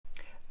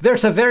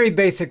There's a very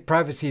basic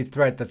privacy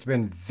threat that's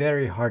been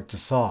very hard to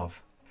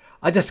solve.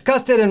 I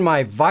discussed it in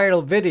my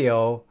viral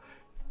video,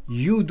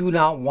 "You do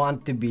not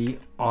want to be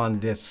on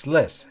this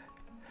list."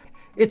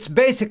 It's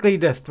basically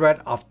the threat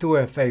of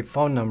 2FA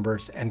phone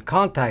numbers and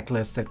contact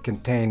lists that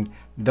contain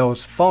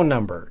those phone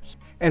numbers.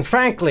 And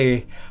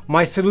frankly,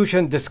 my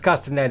solution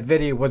discussed in that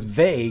video was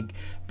vague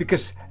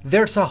because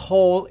there's a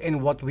hole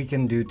in what we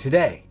can do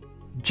today.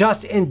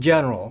 Just in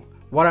general,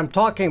 what I'm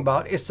talking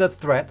about is the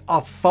threat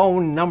of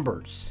phone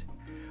numbers.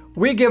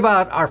 We give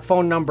out our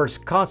phone numbers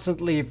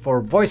constantly for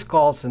voice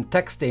calls and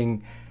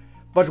texting,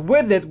 but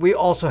with it, we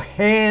also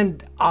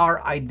hand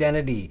our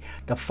identity.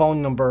 The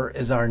phone number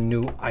is our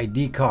new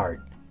ID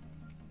card.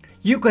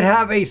 You could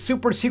have a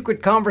super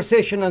secret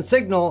conversation on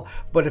Signal,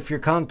 but if your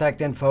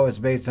contact info is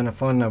based on a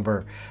phone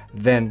number,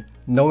 then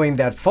knowing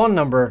that phone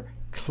number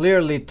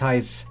clearly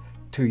ties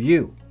to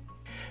you.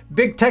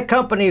 Big tech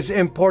companies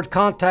import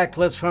contact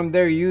lists from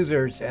their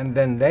users, and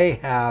then they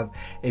have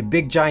a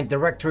big giant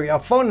directory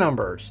of phone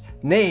numbers,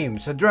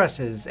 names,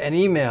 addresses, and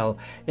email,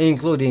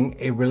 including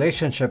a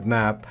relationship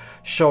map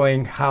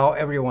showing how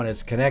everyone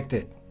is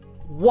connected.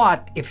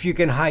 What if you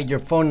can hide your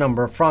phone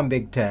number from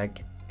big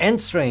tech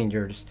and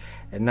strangers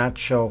and not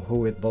show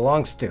who it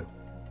belongs to?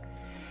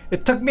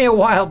 It took me a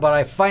while, but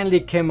I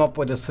finally came up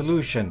with a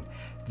solution.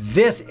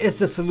 This is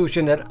the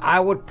solution that I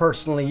would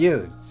personally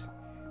use.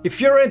 If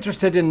you're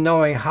interested in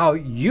knowing how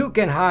you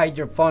can hide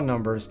your phone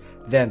numbers,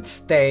 then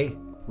stay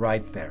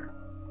right there.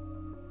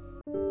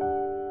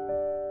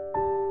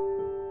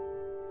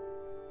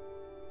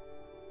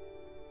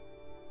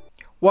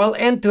 While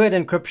end-to-end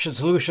encryption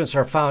solutions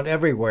are found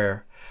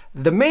everywhere,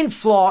 the main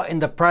flaw in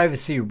the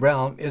privacy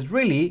realm is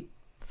really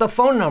the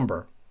phone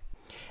number.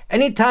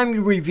 Anytime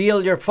you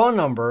reveal your phone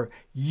number,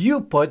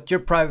 you put your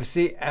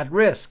privacy at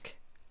risk.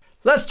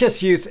 Let's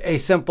just use a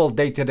simple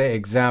day-to-day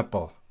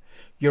example.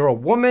 You're a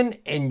woman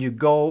and you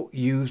go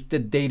use the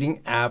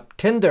dating app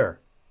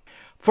Tinder.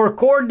 For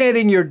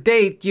coordinating your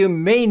date, you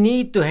may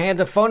need to hand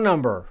a phone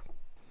number.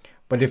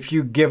 But if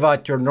you give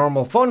out your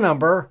normal phone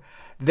number,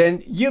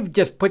 then you've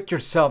just put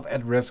yourself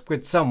at risk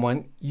with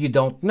someone you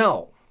don't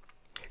know.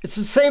 It's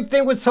the same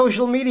thing with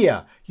social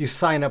media. You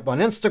sign up on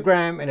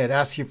Instagram and it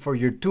asks you for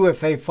your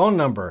 2FA phone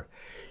number.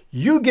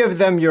 You give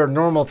them your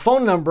normal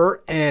phone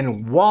number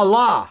and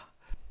voila!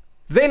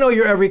 They know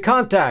your every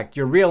contact,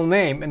 your real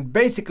name, and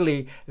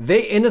basically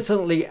they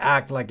innocently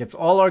act like it's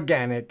all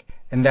organic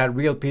and that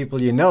real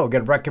people you know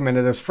get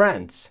recommended as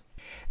friends.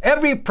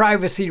 Every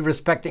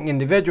privacy-respecting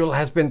individual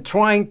has been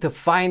trying to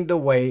find a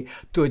way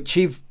to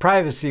achieve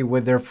privacy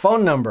with their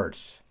phone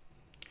numbers.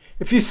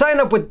 If you sign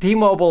up with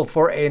T-Mobile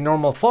for a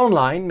normal phone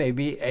line,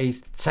 maybe a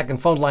second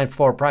phone line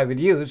for private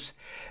use,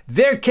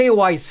 their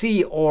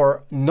KYC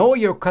or Know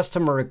Your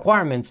Customer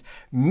requirements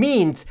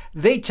means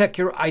they check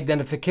your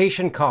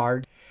identification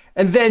card,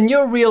 and then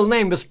your real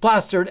name is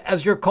plastered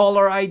as your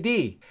caller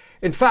ID.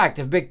 In fact,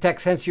 if Big Tech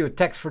sends you a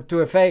text for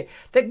 2FA,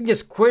 they can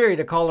just query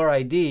the caller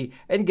ID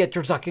and get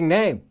your sucking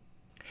name.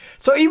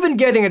 So even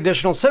getting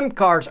additional SIM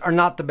cards are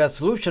not the best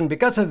solution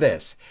because of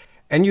this.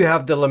 And you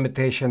have the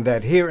limitation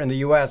that here in the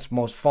US,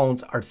 most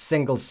phones are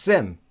single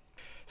SIM.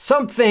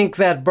 Some think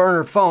that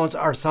burner phones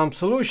are some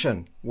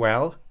solution.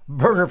 Well,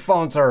 burner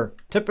phones are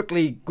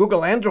typically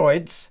Google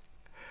Androids.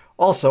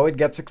 Also, it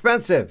gets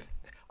expensive.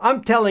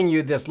 I'm telling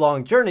you this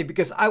long journey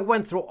because I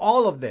went through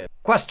all of this,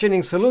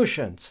 questioning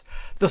solutions.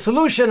 The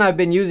solution I've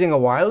been using a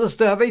while is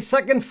to have a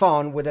second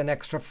phone with an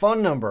extra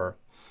phone number.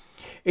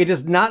 It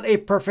is not a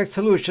perfect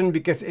solution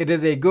because it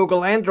is a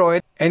Google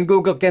Android and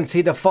Google can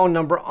see the phone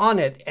number on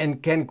it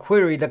and can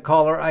query the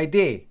caller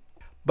ID.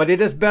 But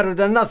it is better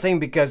than nothing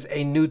because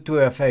a new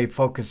 2FA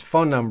focused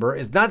phone number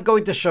is not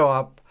going to show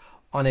up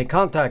on a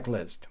contact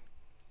list.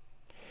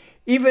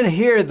 Even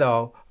here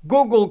though,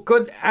 Google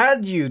could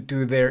add you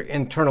to their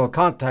internal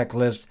contact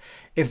list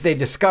if they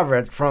discover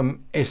it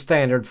from a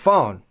standard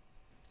phone.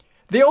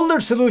 The older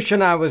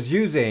solution I was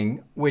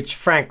using, which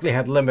frankly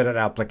had limited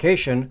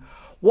application,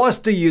 was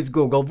to use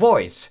Google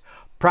Voice.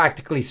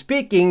 Practically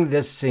speaking,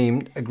 this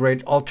seemed a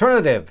great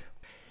alternative.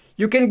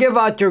 You can give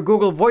out your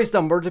Google Voice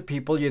number to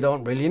people you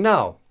don't really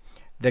know.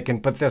 They can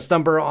put this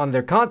number on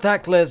their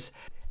contact list,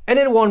 and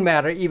it won't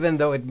matter even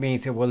though it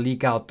means it will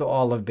leak out to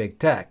all of Big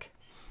Tech.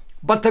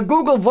 But the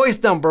Google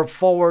Voice number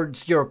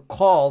forwards your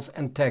calls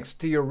and texts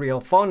to your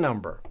real phone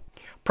number.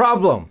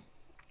 Problem: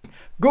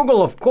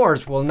 Google, of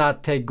course, will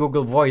not take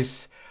Google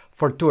Voice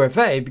for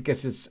 2FA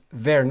because it's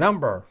their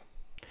number.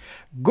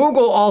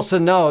 Google also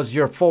knows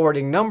your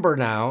forwarding number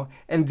now,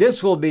 and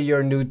this will be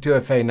your new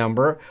 2FA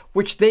number,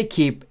 which they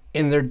keep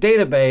in their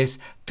database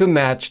to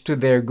match to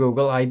their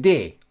Google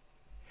ID.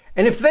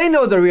 And if they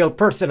know the real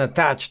person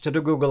attached to the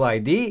Google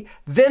ID,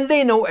 then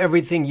they know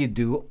everything you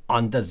do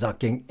on the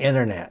zucking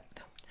internet.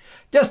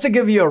 Just to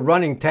give you a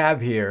running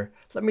tab here,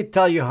 let me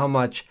tell you how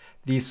much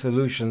these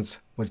solutions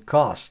would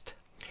cost.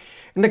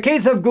 In the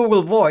case of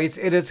Google Voice,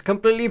 it is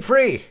completely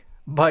free,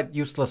 but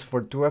useless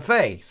for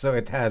 2FA, so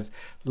it has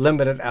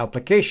limited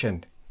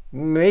application,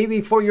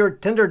 maybe for your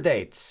Tinder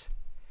dates.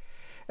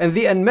 And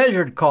the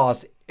unmeasured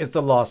cost is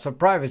the loss of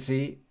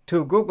privacy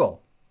to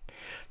Google.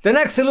 The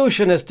next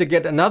solution is to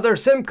get another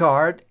SIM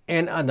card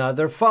and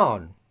another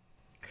phone.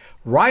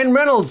 Ryan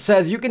Reynolds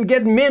says you can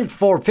get Mint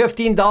for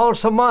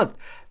 $15 a month.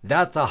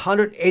 That's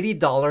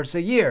 $180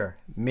 a year,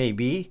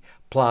 maybe,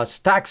 plus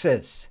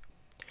taxes.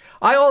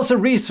 I also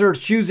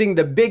researched using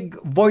the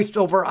big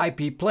voice-over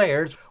IP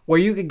players where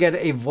you can get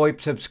a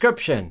VoIP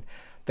subscription.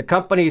 The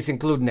companies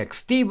include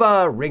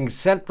Nextiva,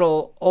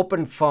 RingCentral,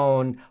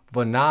 OpenPhone,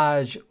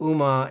 Vonage,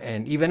 Uma,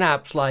 and even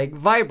apps like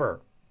Viber.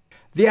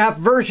 The app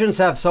versions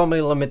have so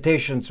many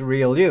limitations to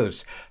real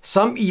use.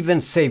 Some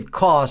even save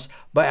costs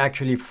by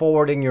actually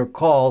forwarding your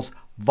calls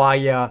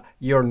via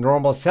your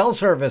normal cell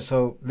service,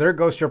 so there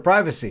goes your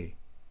privacy.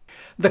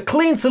 The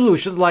clean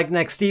solutions like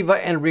Nextiva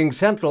and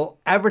RingCentral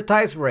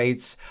advertise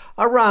rates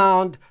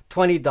around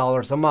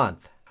 $20 a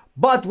month.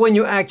 But when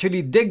you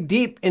actually dig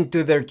deep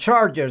into their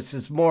charges,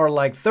 it's more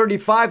like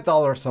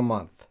 $35 a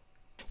month.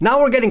 Now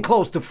we're getting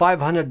close to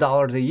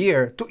 $500 a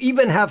year to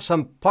even have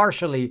some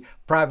partially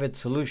private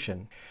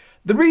solution.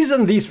 The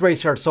reason these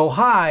rates are so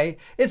high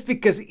is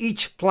because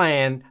each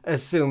plan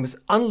assumes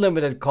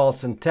unlimited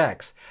calls and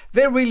texts.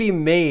 They're really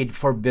made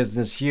for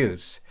business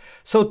use.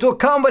 So to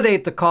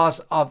accommodate the cost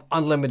of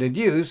unlimited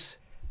use,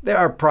 they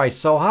are priced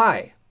so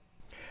high.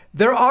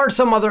 There are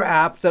some other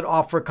apps that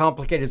offer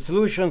complicated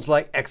solutions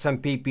like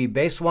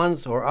XMPP-based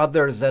ones or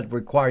others that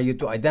require you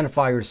to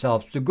identify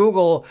yourselves to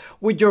Google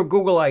with your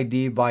Google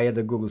ID via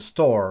the Google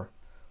Store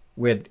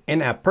with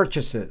in-app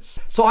purchases.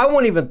 So I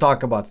won't even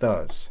talk about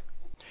those.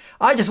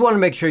 I just want to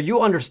make sure you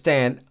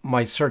understand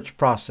my search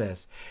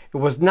process. It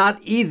was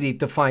not easy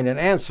to find an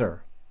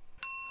answer.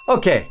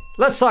 Okay,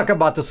 let's talk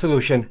about the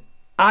solution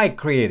I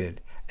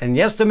created. And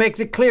yes, to make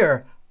it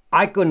clear,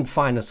 I couldn't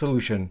find a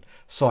solution,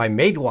 so I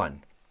made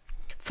one.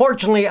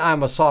 Fortunately,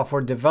 I'm a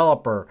software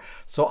developer,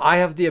 so I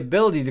have the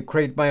ability to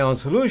create my own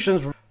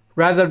solutions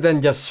rather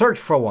than just search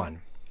for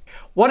one.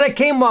 What I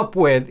came up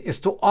with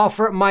is to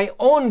offer my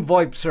own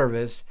VoIP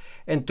service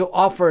and to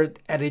offer it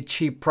at a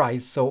cheap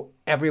price so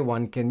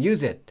everyone can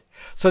use it.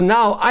 So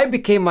now I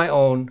became my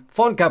own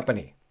phone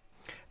company.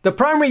 The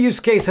primary use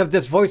case of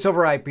this voice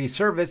over IP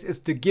service is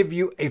to give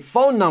you a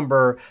phone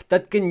number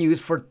that can use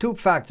for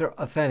two-factor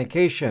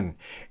authentication.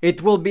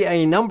 It will be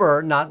a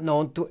number not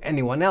known to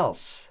anyone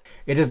else.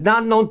 It is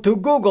not known to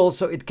Google,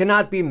 so it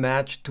cannot be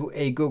matched to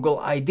a Google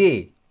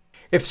ID.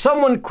 If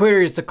someone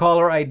queries the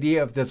caller ID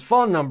of this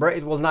phone number,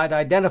 it will not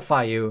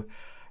identify you,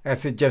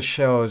 as it just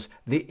shows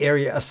the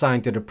area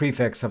assigned to the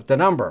prefix of the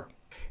number.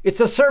 It's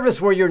a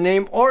service where your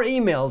name or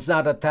email is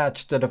not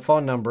attached to the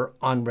phone number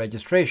on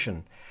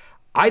registration.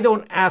 I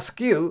don't ask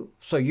you,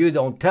 so you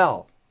don't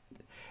tell.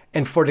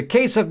 And for the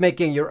case of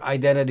making your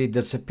identity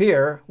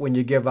disappear when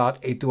you give out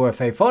a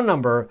 2FA phone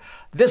number,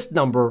 this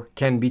number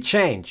can be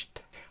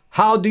changed.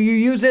 How do you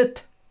use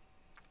it?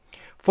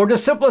 For the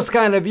simplest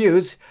kind of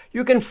use,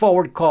 you can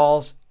forward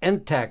calls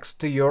and text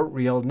to your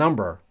real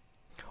number.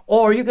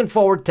 Or you can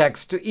forward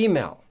text to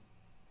email.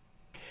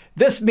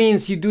 This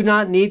means you do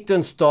not need to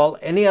install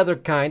any other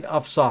kind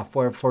of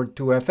software for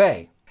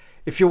 2FA.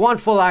 If you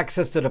want full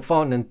access to the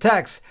phone and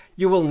text,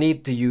 you will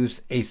need to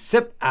use a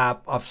SIP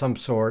app of some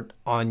sort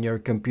on your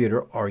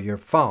computer or your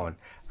phone.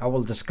 I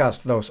will discuss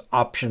those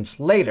options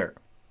later.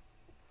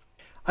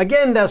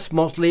 Again, that's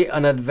mostly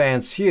an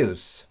advanced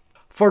use.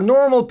 For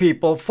normal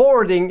people,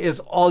 forwarding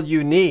is all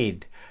you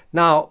need.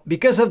 Now,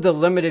 because of the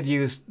limited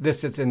use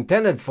this is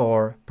intended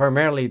for,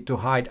 primarily to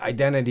hide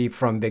identity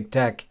from big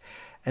tech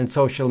and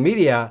social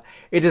media,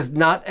 it is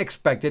not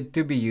expected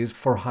to be used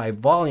for high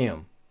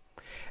volume.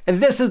 And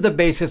this is the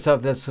basis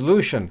of the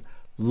solution.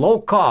 Low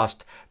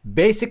cost,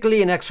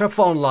 basically an extra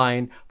phone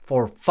line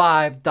for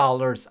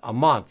 $5 a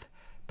month.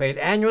 Paid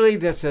annually,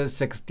 this is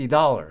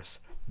 $60.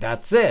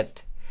 That's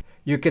it.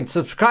 You can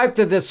subscribe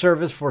to this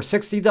service for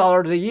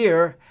 $60 a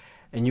year,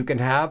 and you can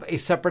have a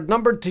separate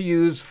number to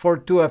use for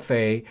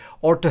 2FA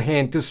or to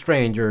hand to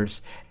strangers.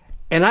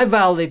 And I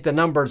validate the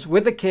numbers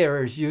with the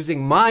carriers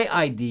using my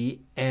ID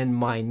and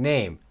my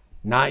name,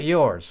 not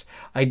yours.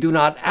 I do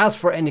not ask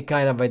for any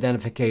kind of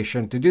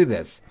identification to do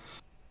this.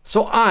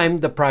 So I'm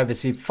the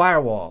privacy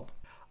firewall.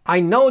 I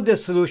know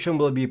this solution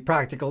will be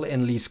practical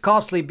and least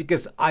costly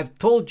because I've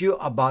told you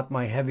about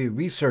my heavy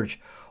research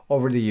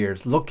over the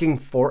years looking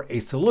for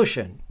a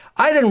solution.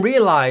 I didn't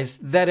realize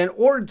that in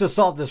order to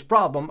solve this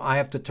problem, I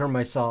have to turn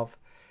myself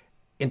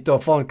into a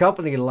phone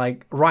company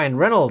like Ryan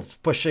Reynolds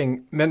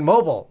pushing Mint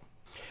Mobile.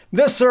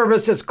 This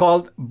service is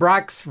called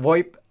Brax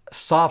VoIP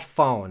Soft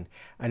Phone,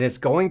 and it's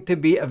going to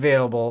be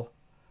available,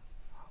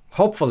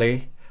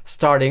 hopefully,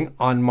 starting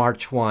on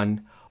March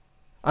 1.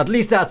 At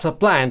least that's a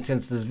plan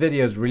since this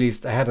video is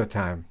released ahead of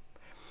time.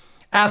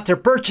 After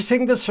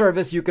purchasing the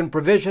service, you can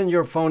provision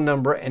your phone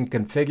number and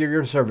configure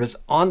your service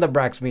on the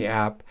BraxMe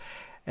app,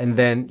 and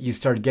then you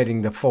start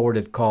getting the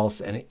forwarded calls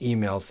and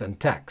emails and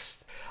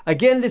texts.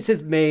 Again, this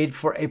is made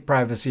for a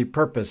privacy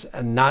purpose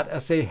and not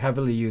as a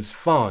heavily used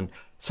phone.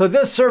 So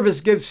this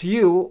service gives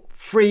you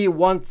free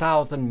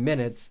 1,000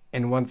 minutes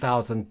and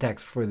 1,000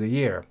 texts for the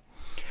year.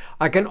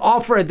 I can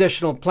offer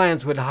additional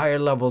plans with higher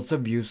levels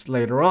of use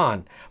later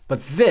on,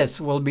 but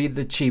this will be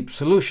the cheap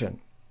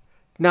solution.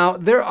 Now,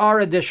 there are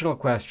additional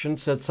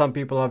questions that some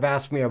people have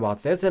asked me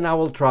about this, and I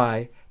will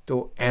try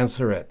to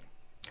answer it.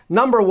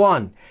 Number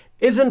one,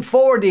 isn't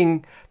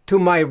forwarding to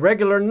my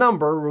regular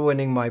number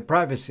ruining my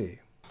privacy?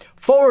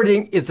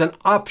 Forwarding is an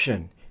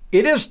option.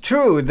 It is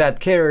true that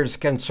carriers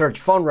can search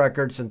phone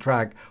records and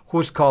track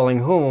who's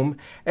calling whom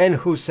and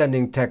who's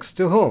sending text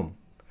to whom.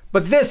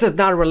 But this is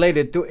not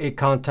related to a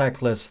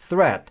contactless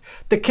threat.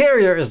 The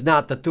carrier is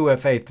not the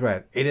 2FA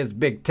threat. It is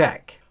big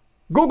tech.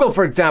 Google,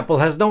 for example,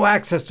 has no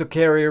access to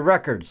carrier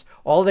records.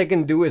 All they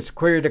can do is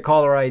query the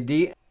caller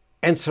ID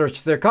and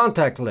search their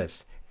contact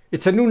list.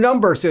 It's a new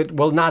number, so it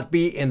will not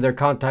be in their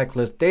contact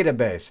list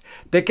database.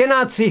 They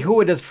cannot see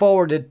who it is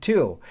forwarded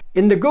to.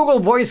 In the Google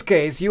Voice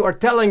case, you are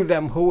telling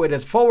them who it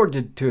is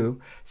forwarded to,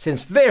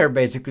 since there,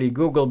 basically,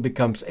 Google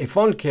becomes a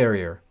phone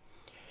carrier.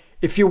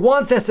 If you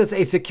want this as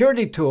a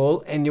security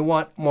tool and you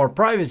want more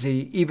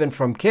privacy, even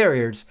from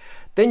carriers,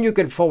 then you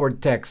can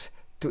forward text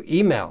to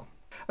email.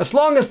 As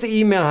long as the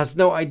email has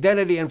no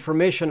identity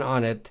information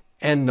on it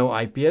and no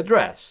IP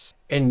address.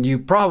 And you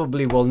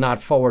probably will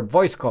not forward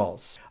voice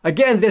calls.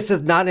 Again, this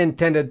is not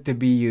intended to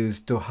be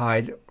used to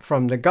hide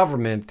from the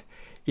government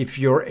if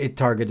you're a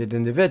targeted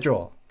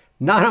individual.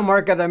 Not a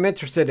market I'm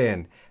interested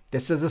in.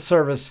 This is a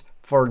service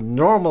for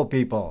normal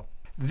people.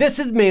 This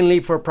is mainly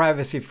for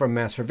privacy from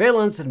mass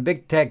surveillance and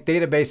big tech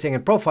databasing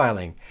and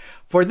profiling.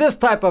 For this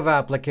type of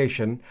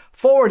application,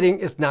 forwarding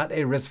is not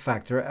a risk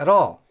factor at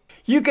all.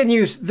 You can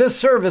use this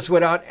service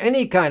without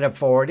any kind of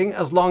forwarding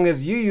as long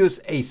as you use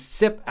a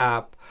SIP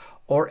app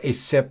or a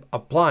SIP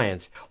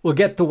appliance. We'll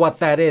get to what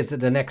that is in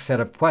the next set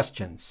of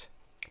questions.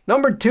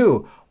 Number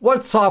two,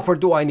 what software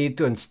do I need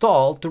to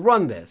install to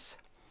run this?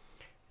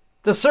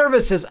 The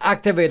service is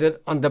activated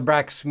on the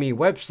BraxMe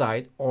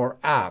website or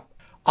app.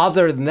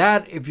 Other than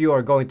that, if you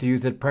are going to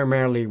use it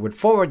primarily with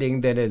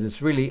forwarding, then it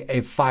is really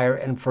a fire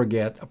and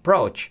forget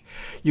approach.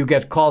 You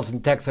get calls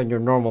and texts on your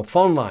normal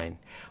phone line,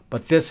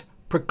 but this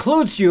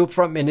precludes you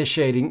from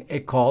initiating a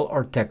call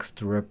or text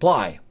to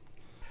reply.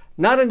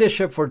 Not an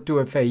issue for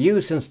 2FA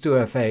use, since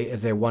 2FA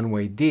is a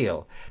one-way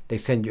deal. They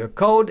send you a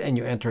code and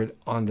you enter it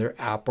on their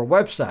app or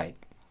website.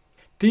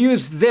 To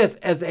use this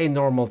as a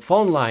normal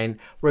phone line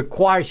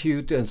requires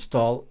you to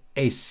install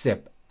a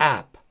SIP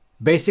app.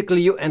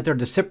 Basically, you enter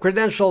the SIP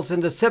credentials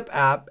in the SIP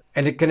app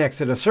and it connects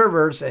to the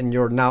servers and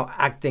you're now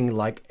acting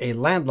like a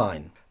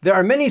landline. There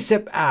are many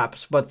SIP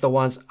apps, but the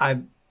ones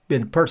I've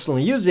been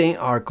personally using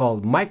are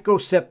called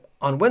MicroSIP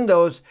on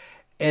Windows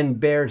and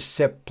Bear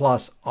SIP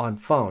Plus on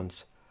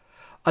phones.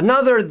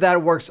 Another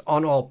that works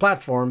on all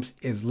platforms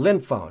is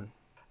Linphone.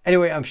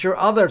 Anyway, I'm sure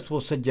others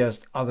will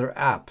suggest other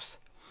apps.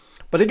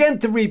 But again,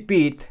 to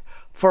repeat,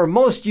 for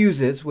most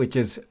uses, which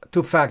is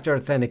two-factor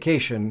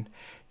authentication,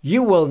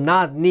 you will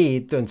not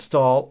need to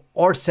install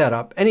or set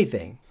up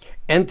anything.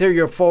 Enter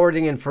your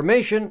forwarding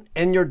information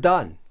and you're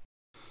done.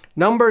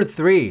 Number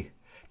three,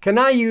 can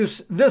I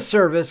use this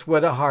service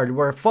with a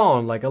hardware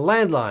phone like a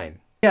landline?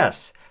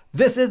 Yes.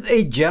 This is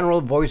a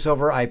general voice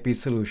over IP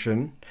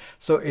solution,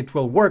 so it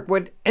will work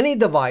with any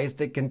device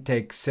that can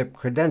take SIP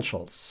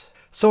credentials.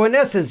 So in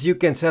essence, you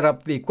can set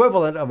up the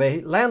equivalent of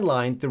a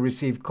landline to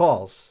receive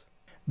calls.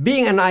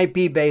 Being an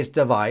IP-based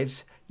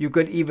device, you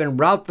could even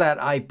route that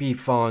IP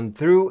phone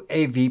through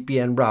a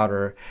VPN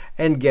router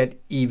and get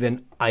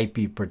even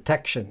IP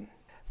protection.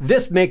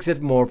 This makes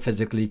it more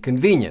physically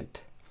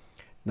convenient.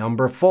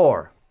 Number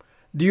four,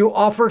 do you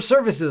offer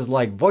services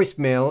like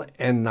voicemail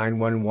and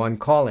 911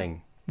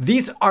 calling?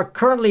 These are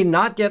currently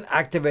not yet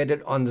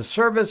activated on the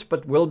service,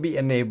 but will be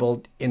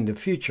enabled in the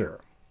future.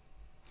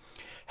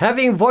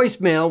 Having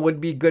voicemail would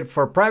be good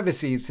for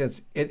privacy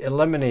since it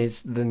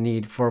eliminates the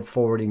need for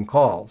forwarding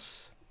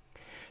calls.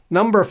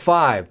 Number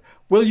five,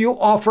 will you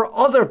offer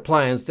other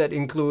plans that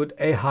include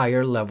a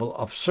higher level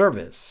of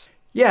service?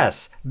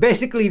 Yes,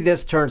 basically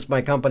this turns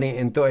my company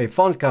into a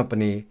phone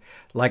company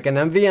like an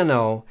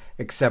MVNO,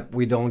 except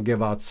we don't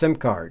give out SIM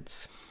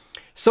cards.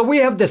 So we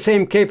have the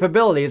same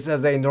capabilities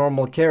as a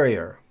normal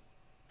carrier.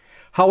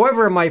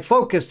 However, my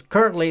focus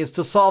currently is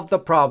to solve the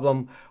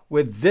problem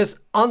with this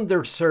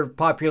underserved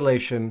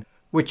population,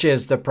 which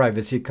is the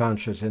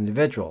privacy-conscious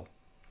individual.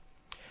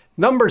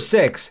 Number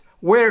six,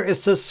 where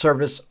is this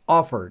service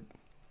offered?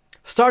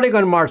 Starting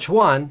on March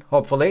 1,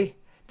 hopefully,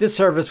 this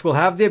service will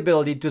have the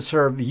ability to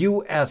serve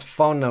US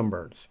phone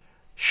numbers.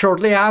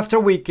 Shortly after,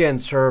 we can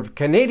serve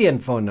Canadian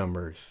phone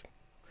numbers.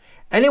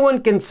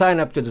 Anyone can sign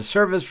up to the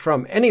service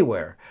from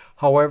anywhere.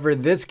 However,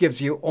 this gives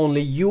you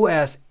only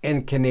US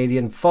and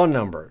Canadian phone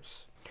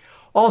numbers.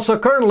 Also,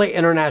 currently,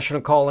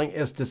 international calling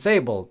is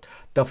disabled.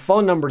 The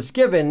phone numbers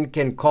given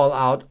can call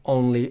out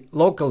only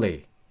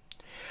locally.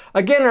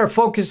 Again, our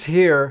focus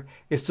here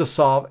is to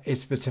solve a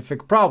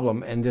specific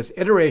problem, and this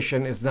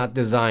iteration is not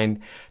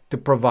designed to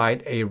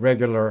provide a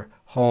regular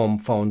home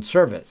phone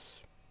service.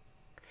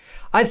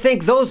 I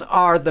think those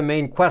are the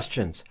main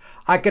questions.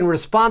 I can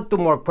respond to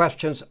more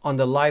questions on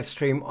the live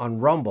stream on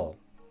Rumble.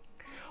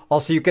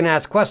 Also, you can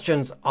ask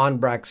questions on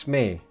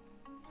BraxMe.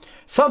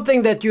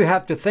 Something that you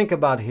have to think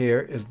about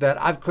here is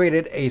that I've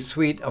created a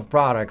suite of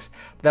products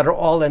that are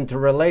all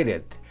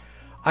interrelated.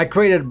 I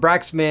created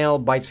Brax Mail,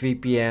 Bytes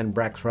VPN,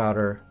 Brax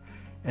Router,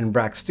 and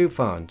Brax 2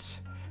 phones.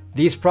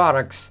 These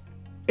products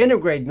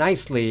integrate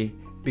nicely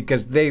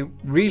because they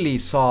really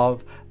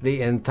solve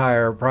the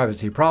entire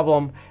privacy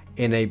problem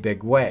in a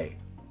big way.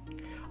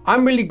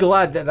 I'm really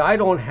glad that I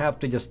don't have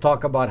to just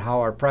talk about how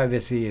our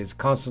privacy is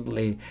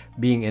constantly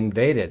being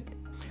invaded.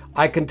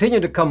 I continue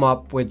to come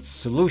up with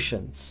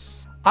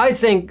solutions. I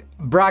think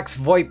Brax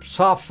VoIP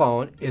soft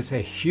phone is a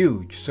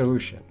huge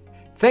solution.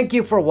 Thank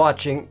you for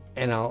watching,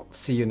 and I'll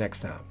see you next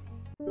time.